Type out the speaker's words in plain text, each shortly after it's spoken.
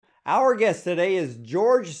Our guest today is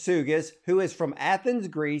George Siougas, who is from Athens,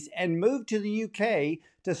 Greece, and moved to the UK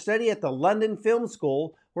to study at the London Film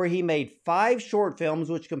School, where he made 5 short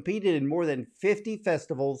films which competed in more than 50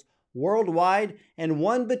 festivals worldwide and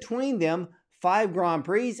won between them 5 Grand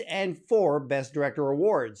Prix and 4 Best Director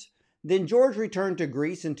awards. Then George returned to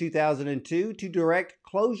Greece in 2002 to direct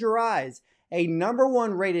Close Your Eyes, a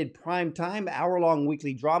 #1 rated primetime hour-long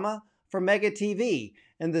weekly drama for Mega TV,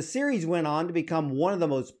 and the series went on to become one of the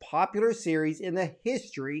most popular series in the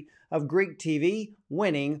history of Greek TV,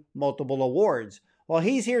 winning multiple awards. Well,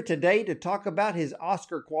 he's here today to talk about his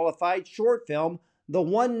Oscar-qualified short film, The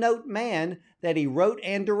One Note Man, that he wrote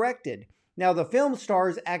and directed. Now, the film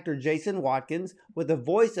stars actor Jason Watkins with the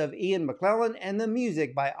voice of Ian McKellen and the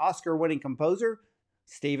music by Oscar-winning composer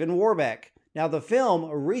Stephen Warbeck. Now, the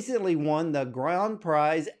film recently won the Grand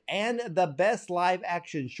Prize and the Best Live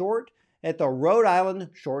Action Short at the Rhode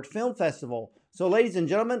Island Short Film Festival. So, ladies and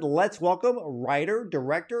gentlemen, let's welcome writer,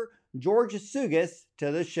 director George Siougas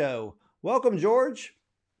to the show. Welcome, George.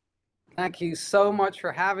 Thank you so much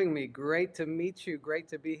for having me. Great to meet you. Great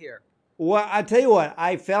to be here. Well, I tell you what,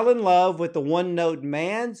 I fell in love with The One Note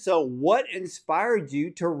Man. So, what inspired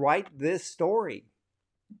you to write this story?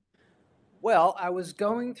 Well, I was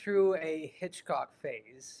going through a Hitchcock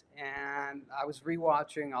phase, and I was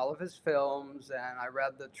rewatching all of his films, and I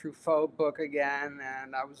read the Truffaut book again,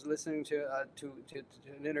 and I was listening to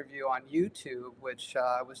an interview on YouTube, which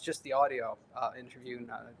was just the audio interview.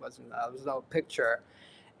 It wasn't. There was no picture,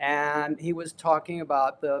 and he was talking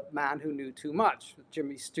about the man who knew too much, with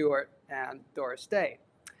Jimmy Stewart and Doris Day,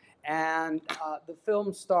 and the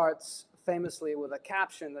film starts famously with a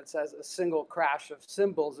caption that says "a single crash of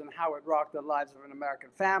cymbals and how it rocked the lives of an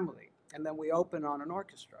American family." And then we open on an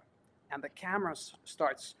orchestra, and the camera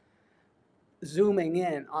starts zooming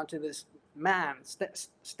in onto this man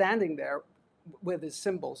standing there with his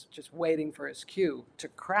cymbals, just waiting for his cue to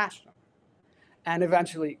crash them. And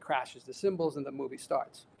eventually crashes the cymbals and the movie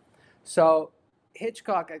starts. So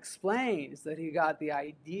Hitchcock explains that he got the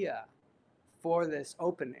idea for this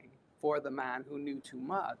opening for The Man Who Knew Too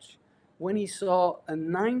Much when he saw a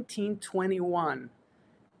 1921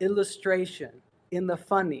 illustration in the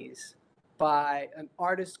Funnies by an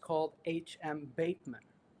artist called H.M. Bateman,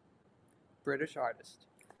 British artist,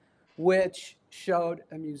 which showed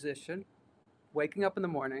a musician waking up in the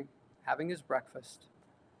morning, having his breakfast,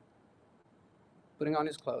 putting on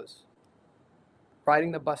his clothes,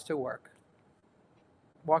 riding the bus to work,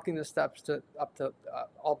 walking the steps up to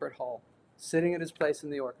Albert Hall, sitting at his place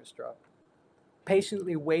in the orchestra,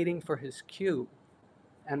 patiently waiting for his cue,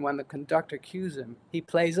 and when the conductor cues him, he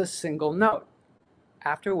plays a single note,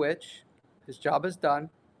 after which his job is done.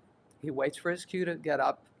 He waits for his cue to get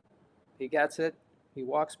up, he gets it, he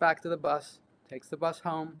walks back to the bus, takes the bus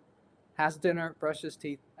home, has dinner, brushes his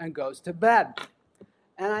teeth, and goes to bed.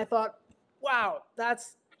 And I thought, wow,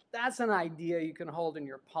 that's an idea you can hold in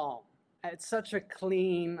your palm. It's such a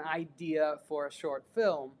clean idea for a short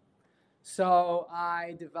film. So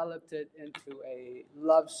I developed it into a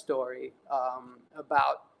love story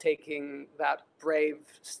about taking that brave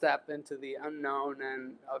step into the unknown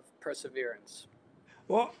and of perseverance.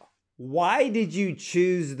 Well, why did you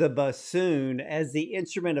choose the bassoon as the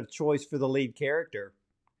instrument of choice for the lead character?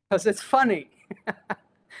 Because it's funny.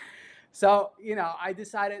 So, I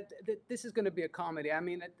decided that this is going to be a comedy. I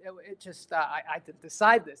mean, it just, I did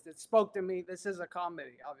decide this. It spoke to me. This is a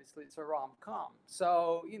comedy. Obviously, it's a rom-com.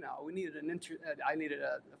 So, we needed I needed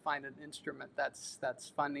to find an instrument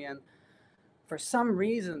that's funny. And for some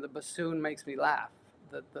reason, the bassoon makes me laugh.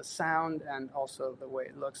 The sound and also the way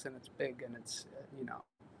it looks, and it's big, and it's,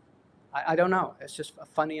 I don't know. It's just a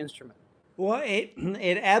funny instrument. Well,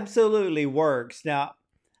 it absolutely works. Now,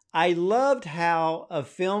 I loved how a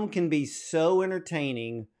film can be so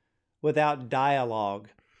entertaining without dialogue.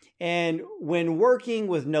 And when working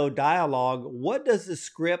with no dialogue, what does the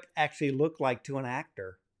script actually look like to an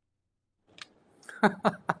actor?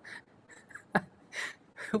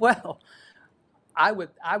 Well, I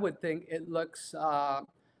would think it looks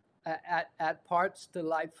at parts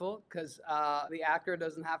delightful because the actor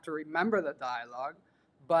doesn't have to remember the dialogue,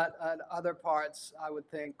 but at other parts I would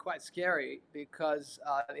think quite scary because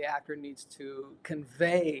the actor needs to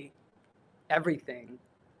convey everything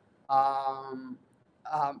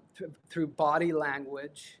through body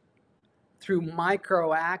language, through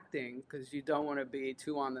micro acting, because you don't want to be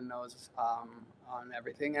too on the nose on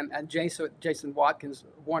everything. And Jason Watkins,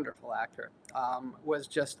 wonderful actor, was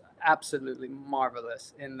just absolutely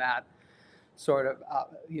marvelous in that sort of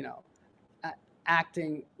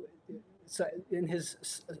acting. So in his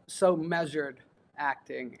so measured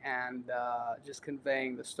acting and just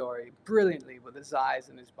conveying the story brilliantly with his eyes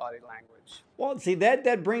and his body language. Well, see,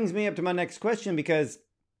 that brings me up to my next question, because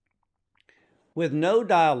with no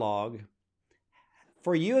dialogue,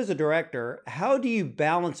 for you as a director, how do you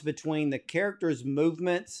balance between the character's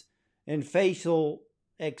movements and facial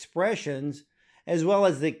expressions as well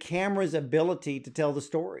as the camera's ability to tell the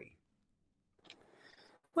story?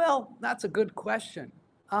 Well, that's a good question.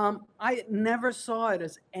 I never saw it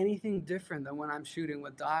as anything different than when I'm shooting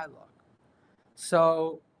with dialogue.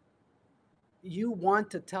 So you want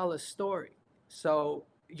to tell a story. So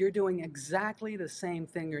you're doing exactly the same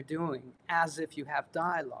thing you're doing as if you have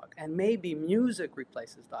dialogue. And maybe music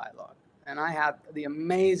replaces dialogue. And I had the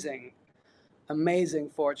amazing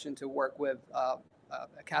fortune to work with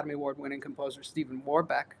Academy Award winning composer Stephen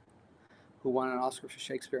Warbeck, who won an Oscar for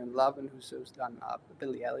Shakespeare in Love and who's done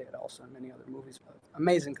Billy Elliot also and many other movies.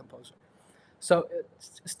 Amazing composer. So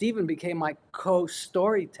Stephen became my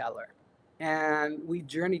co-storyteller, and we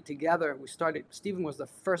journeyed together. Stephen was the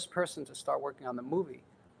first person to start working on the movie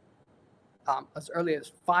as early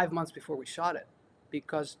as 5 months before we shot it,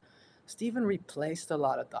 because Stephen replaced a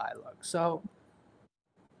lot of dialogue. So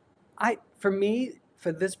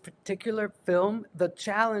for this particular film, the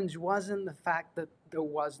challenge wasn't the fact that there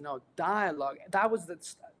was no dialogue. That was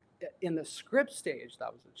in the script stage, that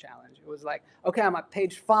was the challenge. It was like, okay, I'm at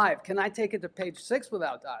page 5. Can I take it to page 6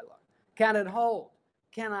 without dialogue? Can it hold?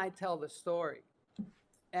 Can I tell the story?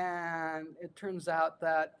 And it turns out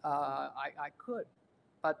that I could.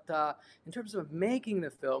 But in terms of making the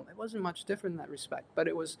film, it wasn't much different in that respect. But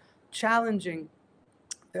it was challenging,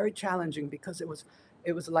 very challenging, because it was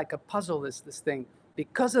like a puzzle, this thing,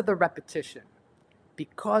 because of the repetition,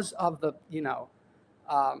 because of the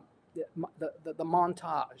the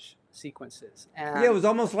montage sequences. And Yeah, it was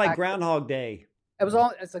almost like Groundhog Day.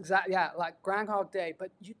 It's exactly, yeah, like Groundhog Day.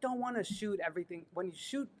 But you don't want to shoot everything. When you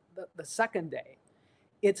shoot the second day,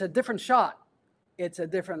 it's a different shot, it's a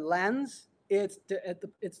different lens, it's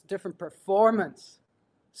different performance.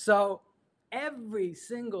 So every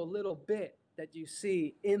single little bit that you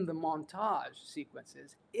see in the montage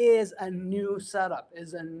sequences is a new setup,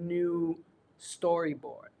 is a new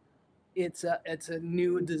storyboard. It's a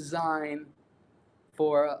new design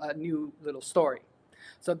for a new little story.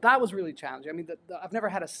 So that was really challenging. I mean, I've never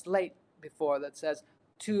had a slate before that says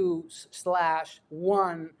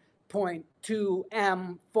 2/1.2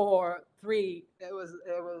 M43. It was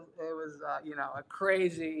a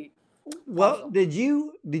crazy Well, puzzle. did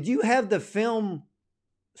you have the film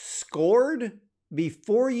scored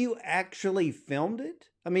before you actually filmed it?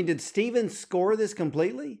 I mean, did Steven score this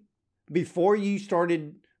completely before you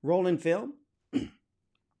started rolling film?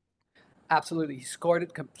 Absolutely, he scored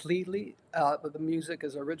it completely. But the music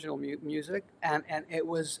is original music, and it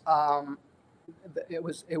was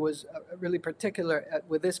really particular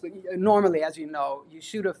with this. Normally, as you know, you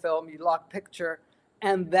shoot a film, you lock picture,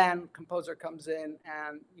 and then composer comes in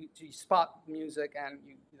and you spot music and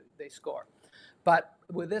they score. But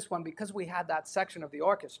with this one, because we had that section of the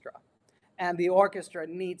orchestra, and the orchestra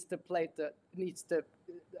needs to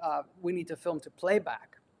we need to film to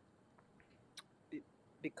playback,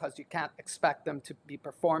 because you can't expect them to be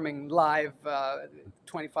performing live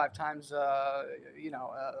 25 times a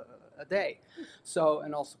day. So,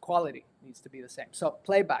 and also quality needs to be the same. So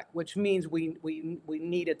playback, which means we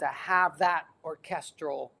needed to have that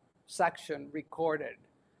orchestral section recorded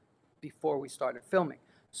before we started filming.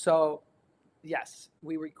 So yes,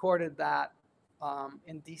 we recorded that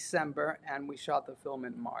in December, and we shot the film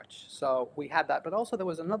in March. So we had that. But also there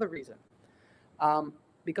was another reason.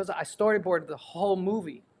 Because I storyboarded the whole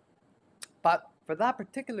movie. But for that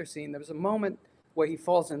particular scene, there was a moment where he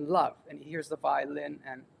falls in love, and he hears the violin,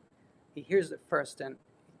 and he hears it first, and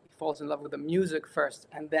he falls in love with the music first,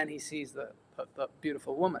 and then he sees the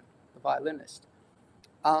beautiful woman, the violinist.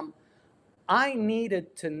 I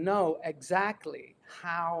needed to know exactly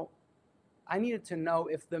how, I needed to know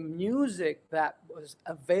if the music that was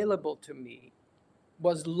available to me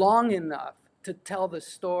was long enough to tell the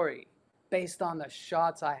story based on the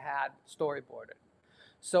shots I had storyboarded.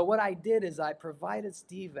 So what I did is I provided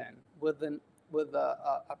Stephen with a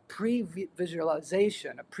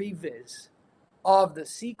pre-visualization, a previs of the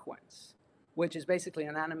sequence, which is basically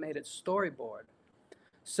an animated storyboard,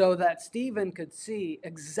 so that Stephen could see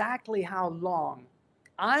exactly how long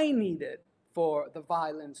I needed for the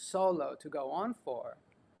violin solo to go on for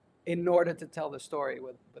in order to tell the story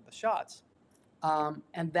with the shots.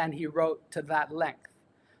 And then he wrote to that length.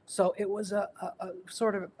 So it was a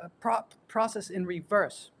sort of a process in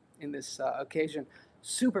reverse in this occasion.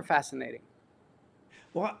 Super fascinating.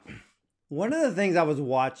 Well, One of the things I was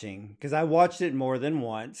watching, because I watched it more than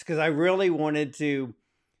once, because I really wanted to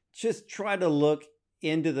just try to look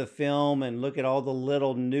into the film and look at all the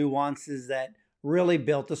little nuances that really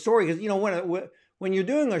built the story. Because when you're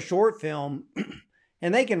doing a short film,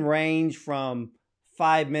 and they can range from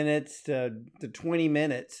 5 minutes to 20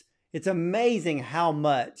 minutes, it's amazing how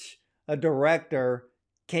much a director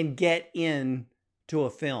can get into a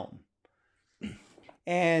film.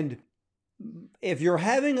 And if you're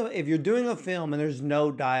doing a film and there's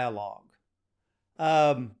no dialogue,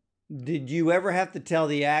 um, did you ever have to tell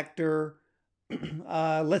the actor,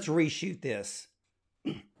 let's reshoot this?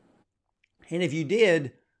 And if you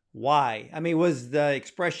did, why? I mean, was the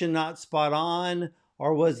expression not spot on,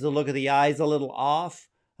 or was the look of the eyes a little off?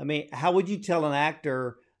 I mean, how would you tell an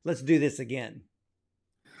actor, let's do this again?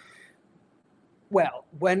 Well,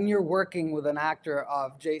 when you're working with an actor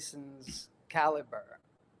of Jason's caliber,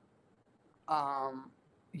 um,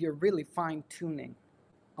 you're really fine tuning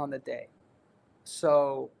on the day.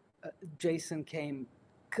 So Jason came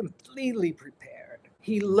completely prepared.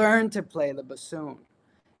 He learned to play the bassoon.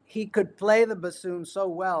 He could play the bassoon so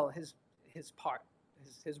well, his part,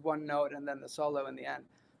 his one note, and then the solo in the end,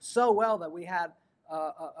 so well that we had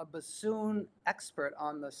a bassoon expert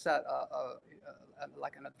on the set,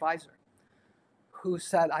 like an advisor, who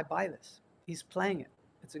said, "I buy this. He's playing it.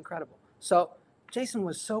 It's incredible." So Jason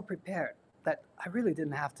was so prepared that I really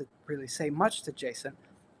didn't have to really say much to Jason,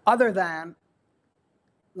 other than,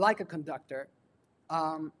 like a conductor,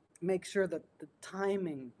 make sure that the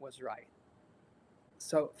timing was right.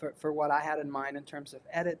 So for what I had in mind in terms of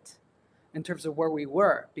edit, in terms of where we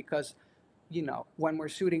were, because when we're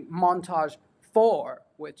shooting montage 4,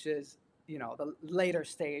 which is the later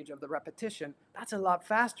stage of the repetition, that's a lot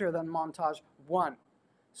faster than montage 1.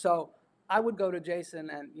 So I would go to Jason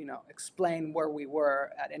and explain where we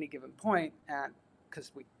were at any given point, and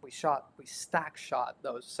because we stack shot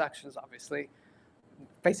those sections, obviously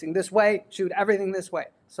facing this way, shoot everything this way.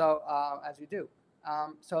 So as you do.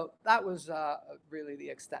 So that was really the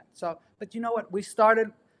extent. So, but you know what? We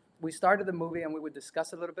started the movie and we would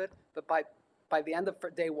discuss a little bit. But by the end of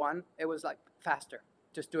day 1, it was like faster.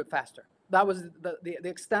 Just do it faster. That was the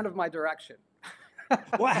extent of my direction.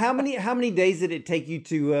 Well, how many days did it take you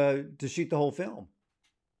to shoot the whole film?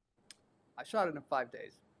 I shot it in 5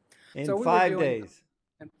 days. In So we were 5 days.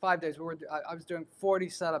 in 5 days. I was doing 40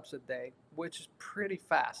 setups a day, which is pretty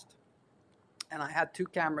fast. And I had 2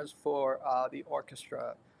 cameras for the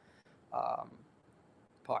orchestra um,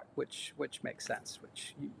 part, which makes sense,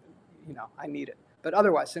 which I need it. But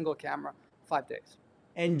otherwise, single camera, 5 days.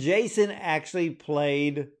 And Jason actually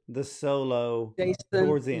played the solo Jason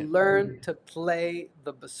towards the end. learned to play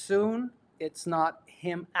the bassoon. It's not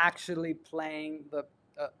him actually playing the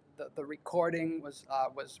recording was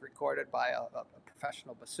recorded by a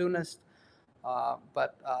professional bassoonist.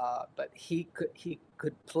 But he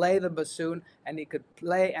could play the bassoon, and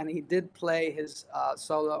he did play his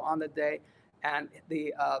solo on the day, and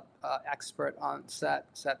the expert on set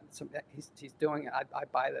said, he's doing it. I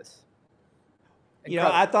buy this.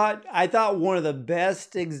 Incredible. I thought one of the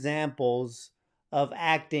best examples of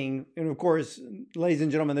acting, and of course, ladies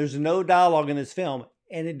and gentlemen, there's no dialogue in this film,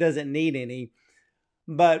 and it doesn't need any.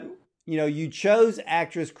 But you chose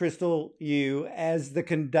actress Crystal Yu as the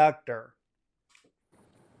conductor,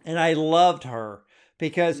 and I loved her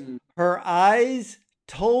because her eyes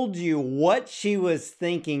told you what she was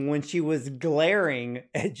thinking when she was glaring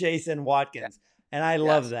at Jason Watkins, and I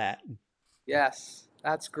love that. Yes,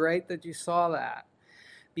 that's great that you saw that,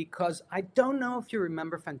 because I don't know if you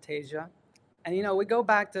remember Fantasia. And we go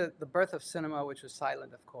back to the birth of cinema, which was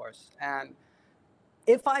silent, of course. And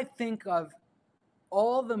if I think of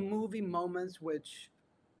all the movie moments which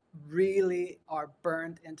really are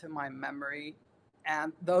burned into my memory,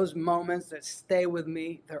 and those moments that stay with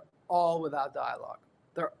me, they're all without dialogue.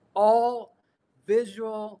 They're all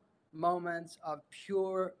visual moments of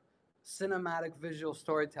pure cinematic visual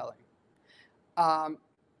storytelling. Um,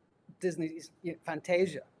 Disney's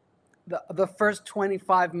Fantasia, the first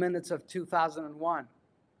 25 minutes of 2001.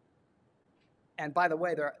 And by the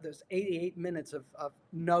way, there's 88 minutes of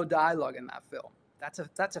no dialogue in that film.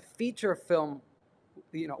 That's a feature film,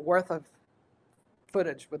 worth of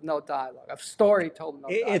footage with no dialogue, of story told no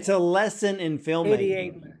dialogue. It's a lesson in filmmaking.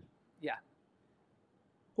 88 minutes. Yeah.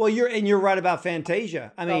 Well, you're right about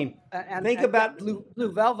Fantasia. I mean, think about Blue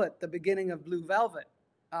Velvet, the beginning of Blue Velvet,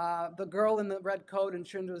 the girl in the red coat in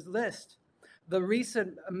Schindler's List, the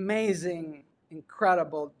recent amazing,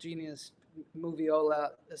 incredible, genius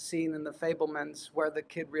moviola scene in The Fablemans, where the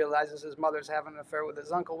kid realizes his mother's having an affair with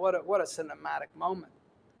his uncle. What a cinematic moment.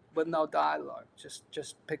 with no dialogue,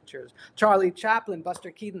 just pictures. Charlie Chaplin,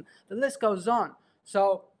 Buster Keaton, the list goes on.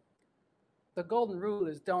 So the golden rule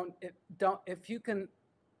is don't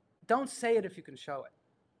say it if you can show it.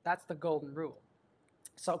 That's the golden rule.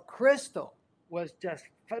 So Crystal was just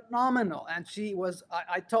phenomenal, and she was.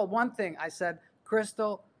 I told one thing. I said,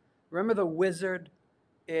 Crystal, remember the wizard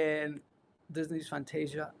in Disney's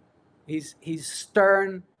Fantasia? He's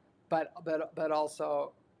stern, but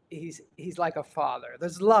also he's like a father.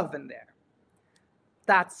 There's love in there.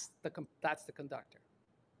 That's the conductor.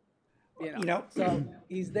 So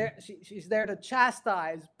he's there. She's there to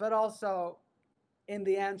chastise, but also, in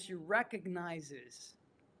the end, she recognizes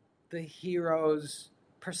the hero's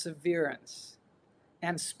perseverance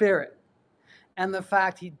and spirit, and the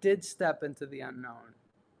fact he did step into the unknown,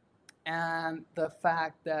 and the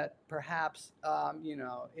fact that perhaps,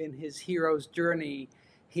 in his hero's journey,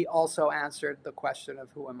 he also answered the question of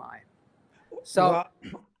who am I. So,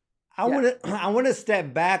 well, I want to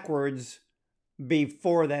step backwards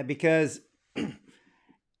before that, because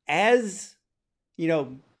as you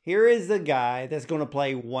know, here is the guy that's going to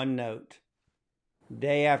play one note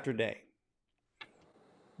day after day,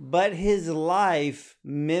 but his life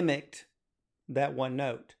mimicked that one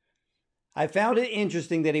note. I found it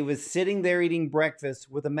interesting that he was sitting there eating breakfast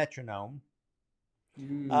with a metronome.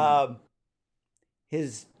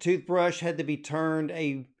 His toothbrush had to be turned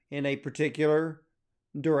in a particular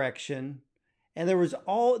direction, and there were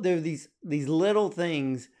these little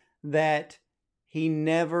things that he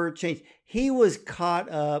never changed. He was caught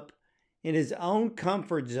up in his own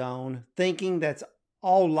comfort zone, thinking that's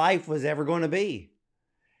all life was ever going to be.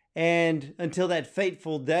 And until that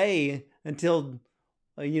fateful day, until,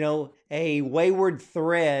 a wayward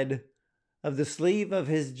thread of the sleeve of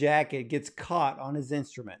his jacket gets caught on his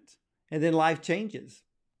instrument. And then life changes.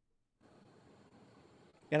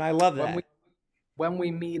 And I love that. When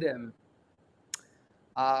we meet him,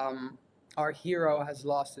 our hero has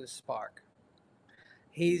lost his spark.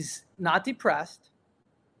 He's not depressed,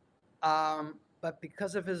 but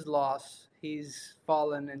because of his loss, he's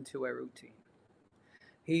fallen into a routine.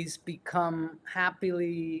 He's become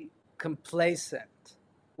happily complacent,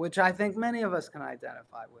 which I think many of us can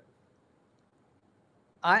identify with.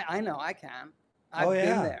 I know I can. I've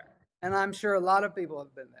been there. And I'm sure a lot of people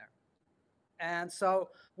have been there. And so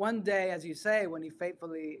one day, as you say, when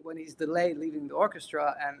he's delayed leaving the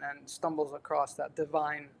orchestra and stumbles across that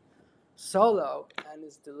divine solo and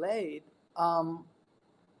is delayed,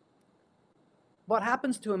 what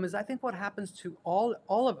happens to him is, I think, what happens to all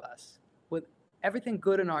of us with everything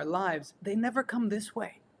good in our lives. They never come this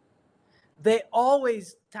way. They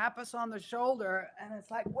always tap us on the shoulder, and it's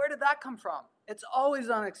like, where did that come from? It's always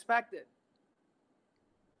unexpected.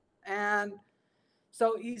 And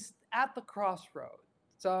so he's at the crossroad.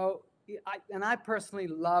 So I personally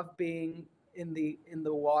love being in the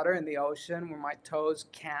water, in the ocean, where my toes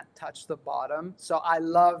can't touch the bottom. So I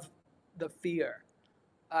love the fear.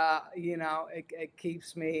 It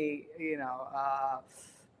keeps me,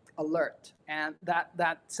 alert, and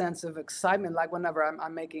that sense of excitement. Like whenever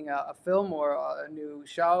I'm making a film or a new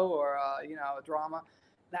show or a drama,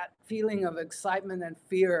 that feeling of excitement and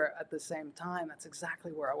fear at the same time. That's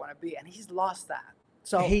exactly where I want to be. And he's lost that.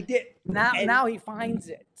 So he did. Now he finds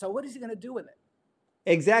it. So what is he going to do with it?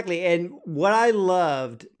 Exactly. And what I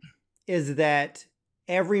loved is that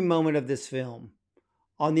every moment of this film,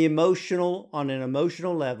 on an emotional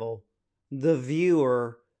level, the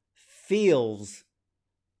viewer feels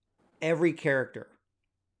every character,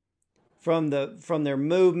 from their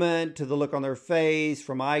movement to the look on their face,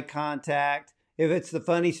 from eye contact. If it's the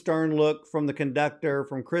funny stern look from the conductor,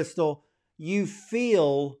 from Crystal, you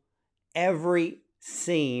feel every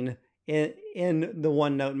scene in the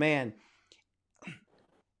One Note Man.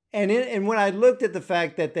 And when I looked at the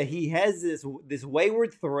fact that he has this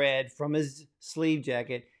wayward thread from his sleeve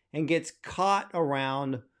jacket and gets caught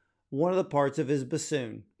around one of the parts of his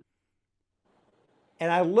bassoon,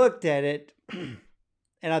 and I looked at it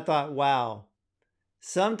and I thought, wow,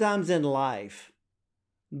 sometimes in life,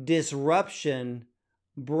 disruption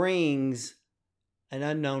brings an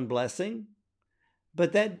unknown blessing,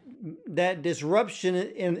 but that disruption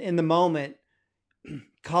in the moment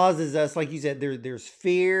causes us, like you said, there's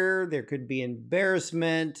fear, there could be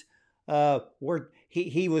embarrassment, where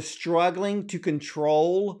he was struggling to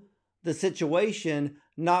control the situation,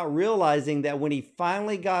 not realizing that when he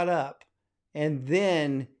finally got up and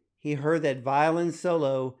then he heard that violin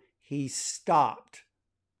solo, he stopped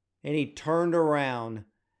and he turned around.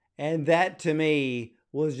 And that, to me,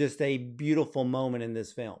 was just a beautiful moment in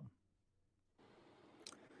this film.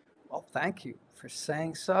 Well, thank you for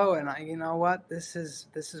saying so. And you know what? This is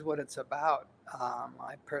what it's about.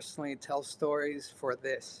 I personally tell stories for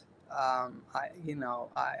this. I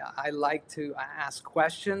like to ask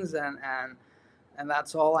questions, and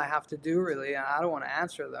that's all I have to do really. And I don't want to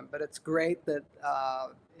answer them, but it's great that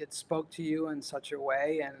it spoke to you in such a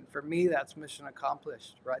way. And for me, that's mission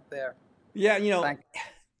accomplished right there. Yeah, Thank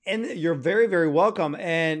and you're very, very welcome.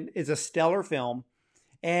 And it's a stellar film.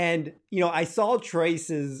 And, I saw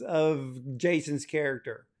traces of Jason's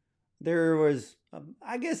character. There was,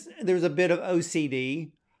 I guess, there was a bit of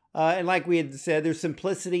OCD. And like we had said, there's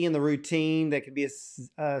simplicity in the routine that could be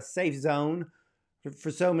a safe zone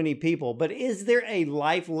for so many people. But is there a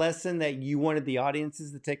life lesson that you wanted the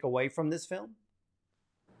audiences to take away from this film?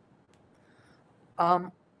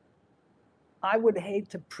 you. I would hate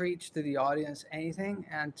to preach to the audience anything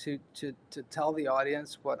and to tell the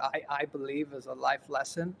audience what I believe is a life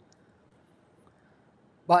lesson.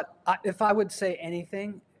 But if I would say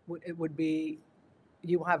anything, it would be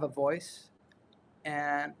you have a voice,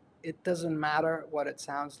 and it doesn't matter what it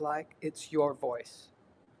sounds like, it's your voice.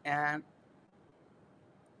 And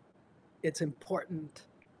it's important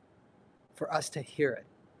for us to hear it.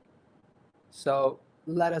 So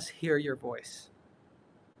let us hear your voice.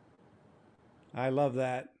 I love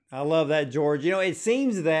that. I love that, George. It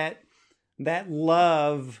seems that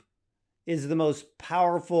love is the most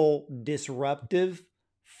powerful disruptive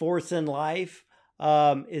force in life.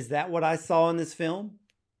 Is that what I saw in this film?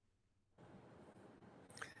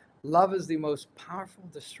 Love is the most powerful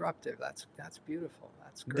disruptive. That's beautiful.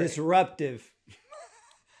 That's great. Disruptive.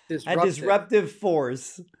 A Disruptive. disruptive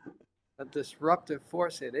force. A disruptive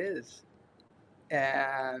force it is.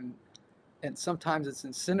 And sometimes it's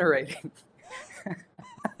incinerating.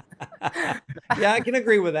 Yeah, I can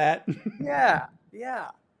agree with that. Yeah, yeah.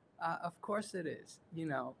 Of course it is,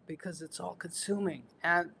 because it's all consuming.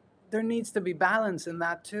 And there needs to be balance in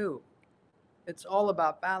that too. It's all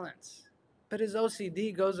about balance. But his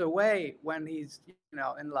OCD goes away when he's,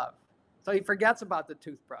 in love. So he forgets about the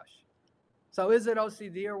toothbrush. So is it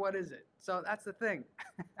OCD or what is it? So that's the thing.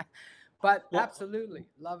 But Well, absolutely,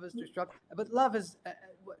 love is destructive. But love is,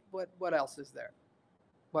 what else is there?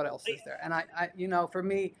 What else is there? And for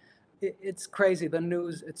me, it's crazy. The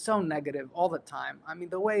news, it's so negative all the time. I mean,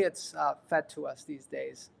 the way it's fed to us these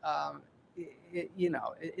days,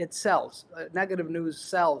 it sells. Negative news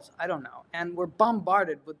sells. I don't know. And we're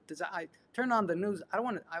bombarded with, I turn on the news. I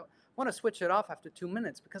want to switch it off after 2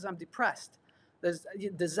 minutes because I'm depressed. There's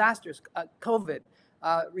disasters, COVID,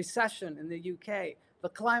 recession in the UK, the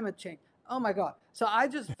climate change. Oh my God. So I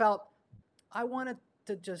just felt I wanted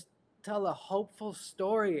to just tell a hopeful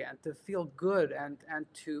story and to feel good and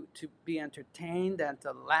to be entertained and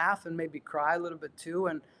to laugh and maybe cry a little bit too.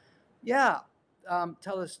 And yeah,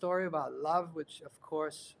 tell a story about love, which of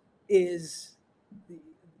course is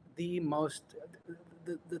the most,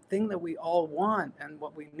 the thing that we all want and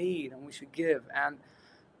what we need and we should give. And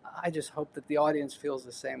I just hope that the audience feels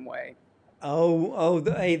the same way.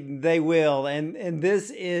 they will. And this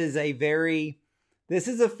is a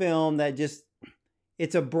film that just,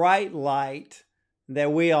 it's a bright light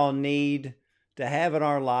that we all need to have in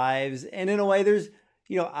our lives. And in a way,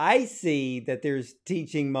 I see that there's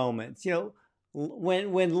teaching moments.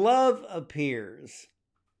 When love appears,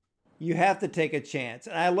 you have to take a chance.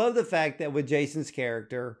 And I love the fact that with Jason's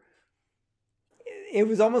character, it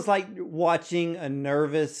was almost like watching a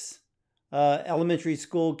nervous elementary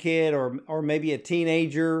school kid or maybe a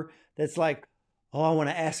teenager that's like, oh, I want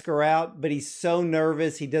to ask her out, but he's so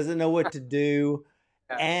nervous. He doesn't know what to do.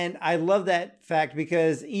 And I love that fact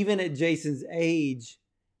because even at Jason's age,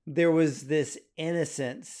 there was this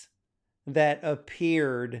innocence that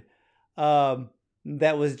appeared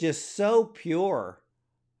that was just so pure.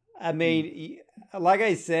 I mean, like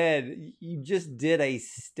I said, you just did a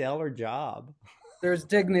stellar job. There's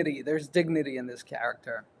dignity. There's dignity in this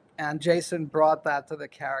character. And Jason brought that to the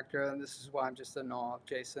character. And this is why I'm just in awe of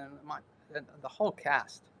Jason and the whole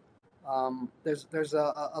cast. There's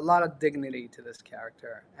a lot of dignity to this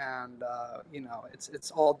character, and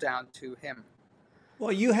it's all down to him.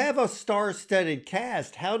 Well, you have a star-studded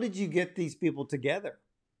cast. How did you get these people together?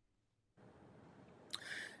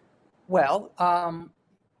 Well,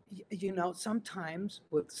 sometimes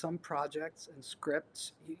with some projects and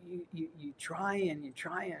scripts, you try and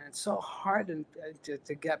it's so hard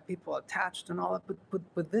to get people attached and all that. But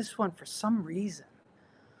with this one, for some reason,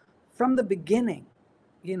 from the beginning,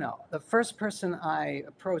 the first person I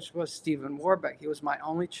approached was Stephen Warbeck. He was my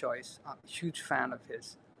only choice. I'm a huge fan of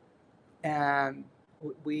his. And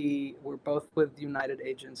we were both with United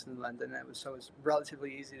Agents in London. So it was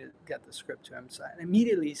relatively easy to get the script to him. So and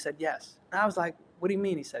immediately he said yes. And I was like, what do you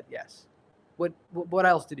mean he said yes? What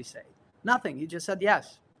else did he say? Nothing. He just said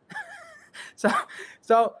yes. so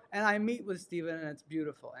so and I meet with Steven, and it's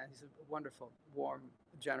beautiful, and he's a wonderful, warm,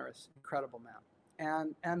 generous, incredible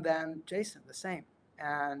man. And then Jason, the same,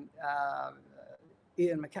 and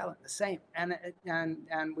Ian McKellen, the same, and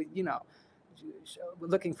we, we're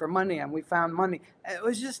looking for money, and we found money. It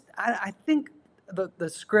was just, I think the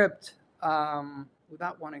script,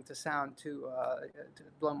 without wanting to sound to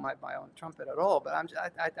blow my own trumpet at all, but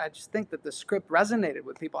I just think that the script resonated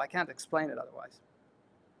with people. I can't explain it otherwise.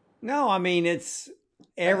 No, I mean, it's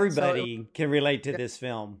everybody can relate to this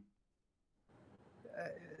film.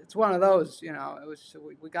 It's one of those, it was,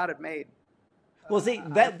 we got it made. Well, see,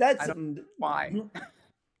 I don't know why.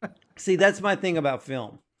 See, that's my thing about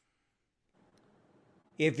film.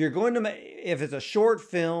 If you're going to if it's a short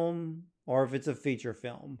film or if it's a feature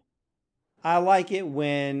film, I like it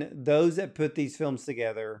when those that put these films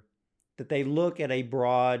together, that they look at a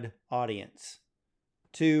broad audience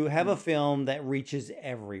to have a film that reaches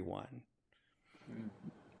everyone.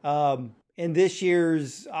 In this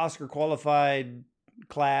year's Oscar qualified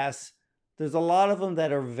class, there's a lot of them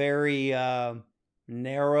that are very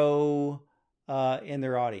narrow in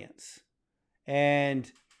their audience.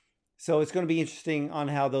 And so it's going to be interesting on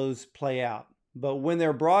how those play out. But when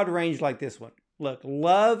they're broad range like this one, look,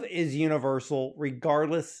 love is universal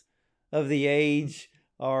regardless of the age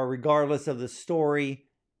or regardless of the story.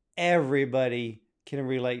 Everybody can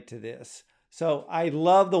relate to this. So I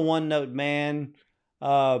love The One Note Man.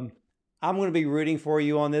 I'm going to be rooting for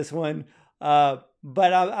you on this one.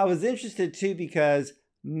 But I was interested too because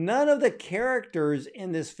none of the characters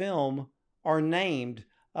in this film are named.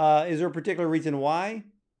 Is there a particular reason why?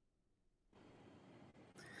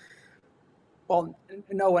 Well,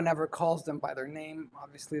 no one ever calls them by their name.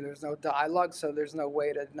 Obviously, there's no dialogue, so there's no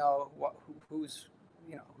way to know who's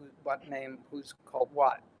what name, who's called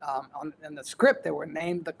what. In the script, they were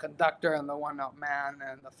named the conductor and the one-note man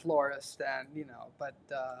and the florist, and but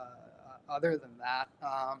other than that,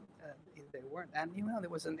 they weren't. And there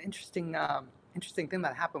was an interesting thing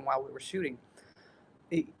that happened while we were shooting.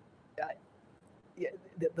 The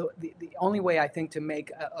only way I think to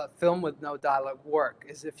make a film with no dialogue work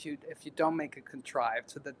is if you don't make it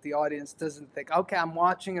contrived, so that the audience doesn't think, okay, I'm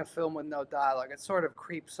watching a film with no dialogue. It sort of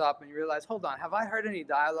creeps up, and you realize, hold on, have I heard any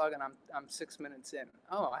dialogue? And I'm 6 minutes in.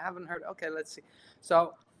 Oh, I haven't heard. Okay, let's see.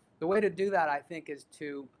 So the way to do that, I think, is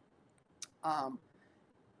to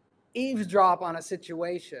eavesdrop on a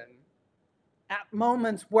situation at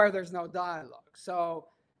moments where there's no dialogue. So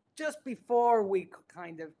just before we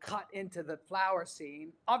kind of cut into the flower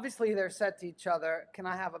scene, obviously they're said to each other, can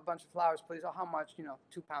I have a bunch of flowers, please? Oh, how much?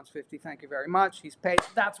 £2.50. Thank you very much. He's paid.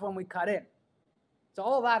 That's when we cut in. So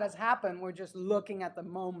all that has happened. We're just looking at the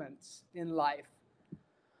moments in life.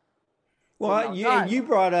 Well, you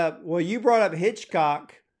brought up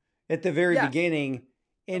Hitchcock at the very beginning,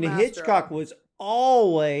 and Hitchcock was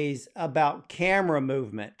always about camera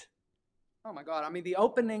movement. Oh my God. I mean, the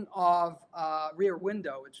opening of Rear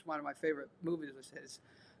Window, which is one of my favorite movies, was his.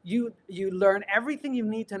 You learn everything you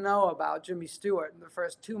need to know about Jimmy Stewart in the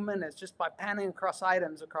first 2 minutes just by panning across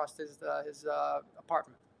items across his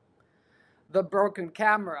apartment. The broken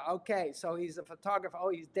camera. Okay, so he's a photographer. Oh,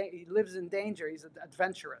 he lives in danger. He's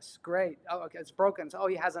adventurous. Great. Oh, okay, it's broken. So,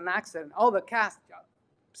 he has an accident. Oh, the cast.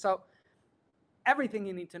 So everything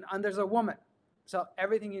you need to know. And there's a woman. So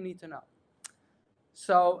everything you need to know.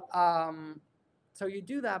 So, so you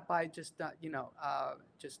do that by just,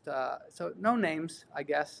 so no names, I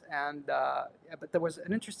guess. And, but there was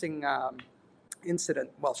an interesting incident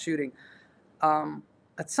while shooting.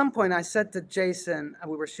 At some point I said to Jason,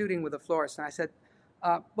 we were shooting with a florist, and I said,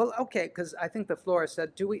 well, okay, because I think the florist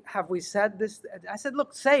said, have we said this? I said,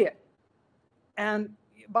 look, say it. And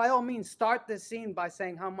by all means, start this scene by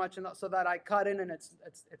saying how much, and so that I cut in and it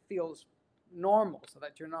feels normal, so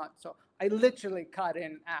that you're not. So I literally cut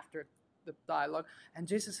in after the dialogue, and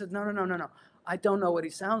Jason said, no, I don't know what he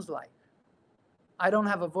sounds like. I don't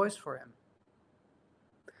have a voice for him.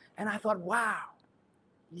 And I thought, wow,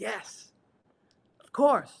 yes, of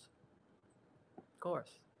course.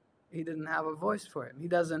 He didn't have a voice for him. He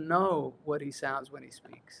doesn't know what he sounds when he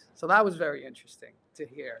speaks. So that was very interesting to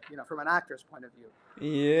hear, from an actor's point of view.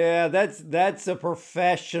 Yeah, that's a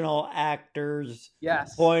professional actor's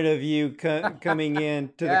point of view coming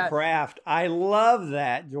into the craft. I love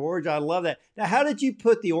that, George. I love that. Now, how did you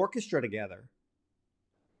put the orchestra together?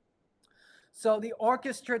 So the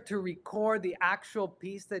orchestra, to record the actual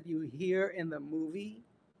piece that you hear in the movie,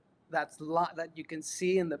 that you can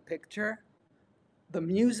see in the picture, the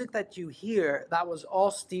music that you hear, that was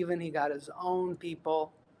all Steven. He got his own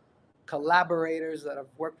people, collaborators that have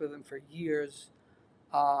worked with him for years.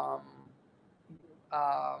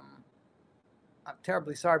 Um, I'm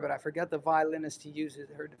terribly sorry, but I forget the violinist he uses.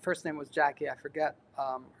 Her first name was Jackie. I forget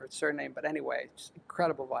her surname, but anyway, just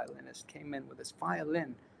incredible violinist came in with this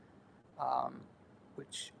violin, um,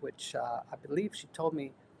 which I believe she told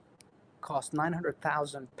me cost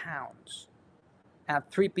 £900,000, and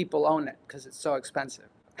three people own it because it's so expensive.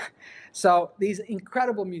 So these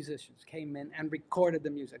incredible musicians came in and recorded the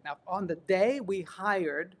music. Now, on the day, we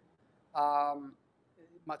hired um,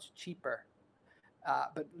 much cheaper,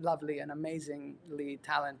 but lovely and amazingly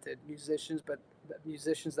talented musicians, but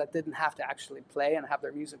musicians that didn't have to actually play and have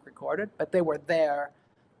their music recorded, but they were there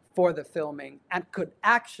for the filming and could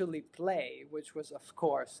actually play, which was, of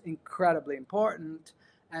course, incredibly important,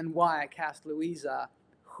 and why I cast Louisa,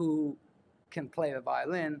 who can play the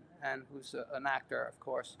violin and who's an actor, of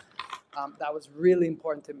course. That was really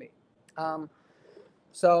important to me. Um,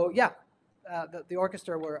 so yeah, the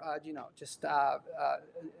orchestra were, just a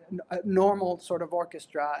normal sort of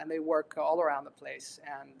orchestra, and they work all around the place.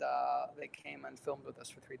 And they came and filmed with us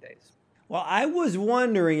for 3 days. Well, I was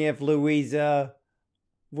wondering if Louisa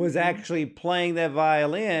was Mm-hmm. actually playing that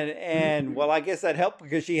violin, and well, I guess that helped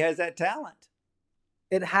because she has that talent.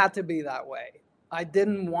 It had to be that way. I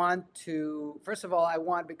didn't want to, first of all,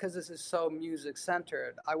 because this is so music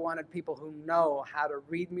centered, I wanted people who know how to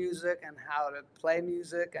read music and how to play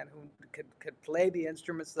music and who could play the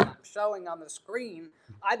instruments that I'm showing on the screen.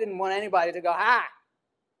 I didn't want anybody to go,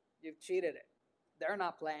 you've cheated it. They're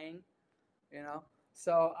not playing, you know?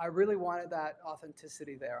 So I really wanted that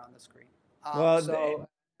authenticity there on the screen. Well,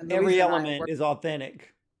 And every Louisa and I element worked. is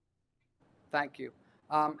authentic. Thank you.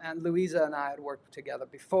 And Louisa and I had worked together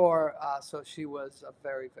before, so she was a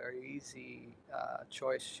very, very easy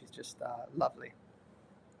choice. She's just lovely.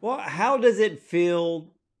 Well, how does it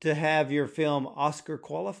feel to have your film Oscar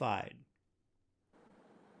qualified?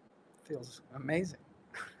 Feels amazing.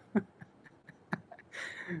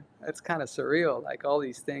 It's kind of surreal. Like all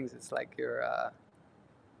these things, it's like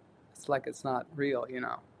it's like it's not real, you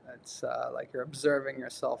know. It's like you're observing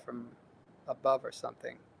yourself from above or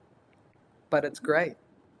something. But it's great.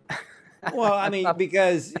 Well, I I mean, love.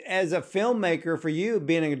 because as a filmmaker, for you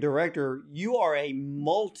being a director, you are a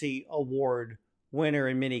multi award winner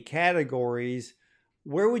in many categories.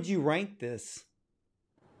 Where would you rank this?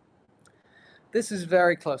 This is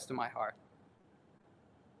very close to my heart.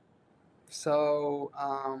 So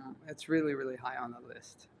it's really, really high on the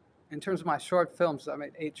list. In terms of my short films, I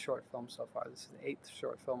made 8 short films so far. This is the eighth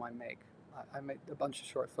short film I make. I made a bunch of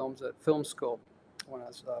short films at film school when I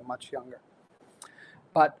was much younger.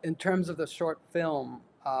 But in terms of the short film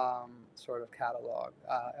sort of catalog,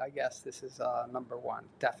 I guess this is number one,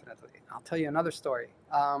 definitely. I'll tell you another story.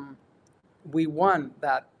 We won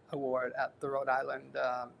that award at the Rhode Island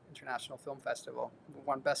International Film Festival. We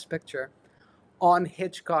won Best Picture on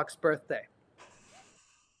Hitchcock's birthday.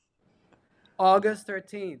 August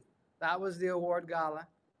 13th. That was the award gala.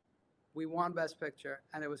 We won Best Picture,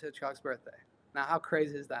 and it was Hitchcock's birthday. Now, how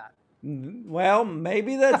crazy is that? Well,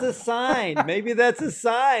 maybe that's a sign. Maybe that's a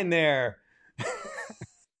sign there.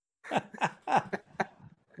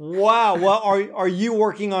 Wow. Well, are you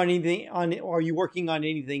working on anything are you working on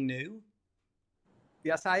anything new?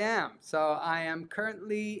 Yes, I am. So I am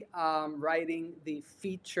currently writing the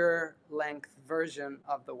feature-length version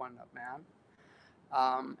of The One-Note Man.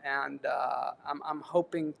 I'm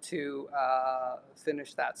hoping to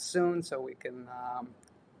finish that soon so we can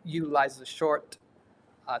utilize the short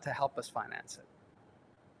to help us finance it.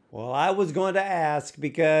 Well, I was going to ask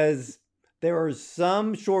because there are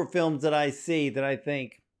some short films that I see that I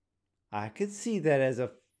think I could see that as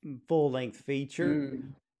a full length feature.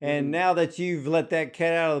 Mm. And Mm. now that you've let that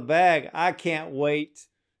cat out of the bag, I can't wait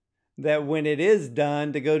that when it is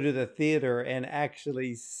done to go to the theater and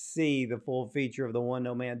actually see the full feature of The One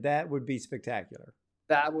No Man. That would be spectacular.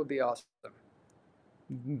 That would be awesome.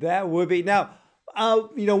 That would be. Now,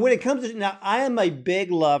 when it comes to now, I am a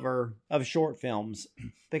big lover of short films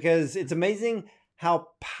because it's amazing how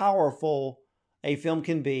powerful a film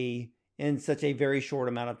can be in such a very short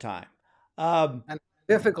amount of time. Um, And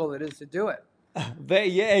how difficult it is to do it. yeah, Tell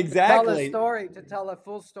a exactly. story, to tell a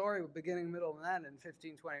full story with beginning, middle, and end in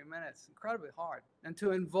 15, 20 minutes. Incredibly hard. And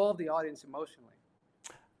to involve the audience emotionally.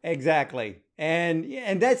 Exactly.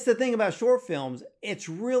 And that's the thing about short films. It's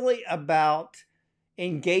really about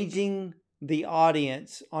engaging the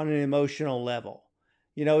audience on an emotional level.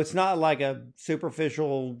 It's not like a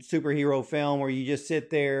superficial superhero film where you just sit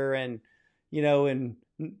there and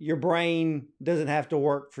your brain doesn't have to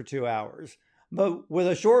work for 2 hours. But with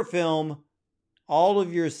a short film, all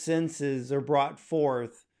of your senses are brought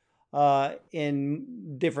forth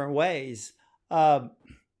in different ways. Uh,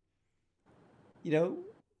 you know,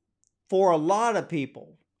 for a lot of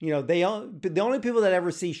people, the only people that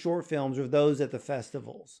ever see short films are those at the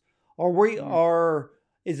festivals. Mm.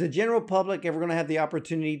 Is the general public ever going to have the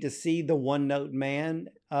opportunity to see the One Note Man,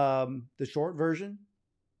 the short version,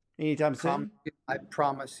 anytime soon? I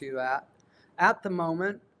promise you that. At the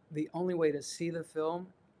moment, the only way to see the film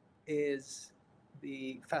is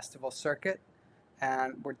the festival circuit,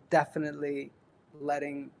 and we're definitely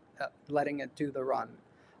letting letting it do the run.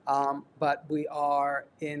 But we are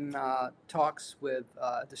in talks with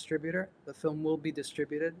a distributor. The film will be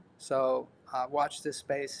distributed, so watch this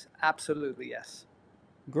space. Absolutely, yes.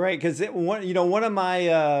 Great, because one of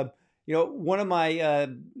my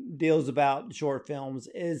deals about short films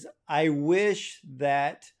is I wish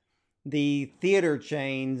that the theater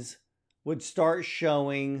chains would start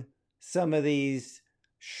showing some of these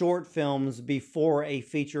short films before a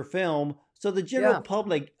feature film, so the general Yeah,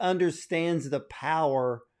 public understands the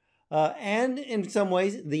power and, in some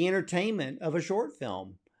ways, the entertainment of a short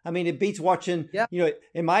film. I mean, it beats watching. yeah.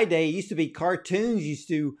 In my day, it used to be cartoons used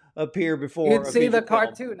to appear before You'd a see feature the film.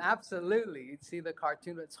 cartoon, absolutely. You'd see the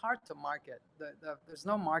cartoon. It's hard to market. There's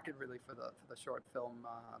no market really for the short film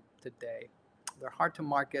today. They're hard to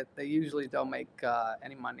market. They usually don't make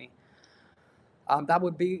any money. That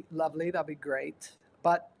would be lovely. That'd be great.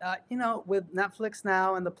 But with Netflix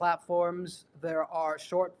now and the platforms, there are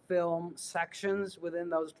short film sections within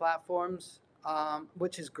those platforms,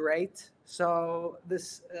 which is great. So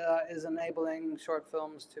this is enabling short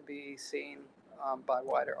films to be seen by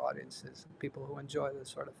wider audiences, people who enjoy this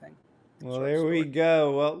sort of thing, Well, short there we story.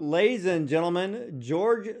 go. Well, ladies and gentlemen,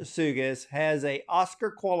 George Siougas has a Oscar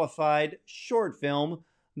qualified short film,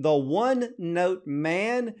 The One Note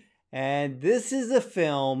Man, and this is a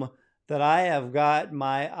film that I have got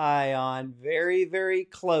my eye on very, very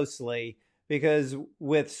closely because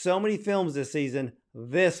with so many films this season,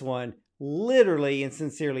 this one literally and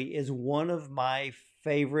sincerely is one of my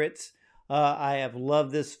favorites. I have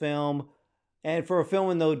loved this film. And for a film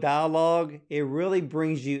with no dialogue, it really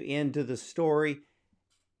brings you into the story.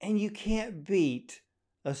 And you can't beat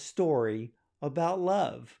a story about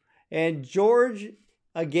love. And George,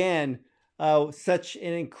 again, such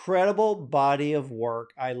an incredible body of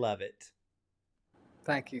work. I love it.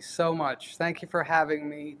 Thank you so much. Thank you for having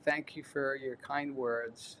me. Thank you for your kind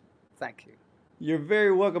words. Thank you. You're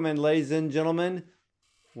very welcome. And ladies and gentlemen,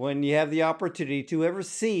 when you have the opportunity to ever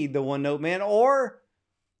see The One Note Man or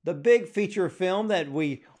the big feature film that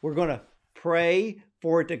we're going to pray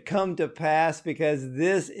for it to come to pass, because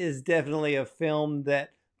this is definitely a film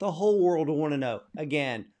that the whole world will want to know.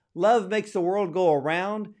 Again, love makes the world go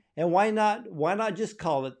around, and why not just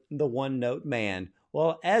call it The One Note Man?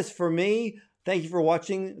 Well, as for me, thank you for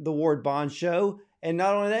watching the Ward Bond Show, and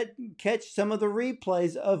not only that, catch some of the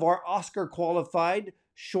replays of our Oscar qualified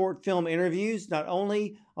short film interviews, not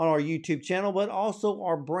only on our YouTube channel, but also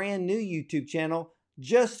our brand new YouTube channel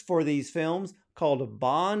just for these films called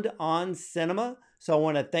Bond on Cinema. So I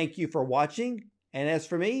want to thank you for watching. And as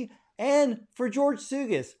for me and for George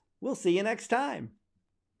Siougas, we'll see you next time.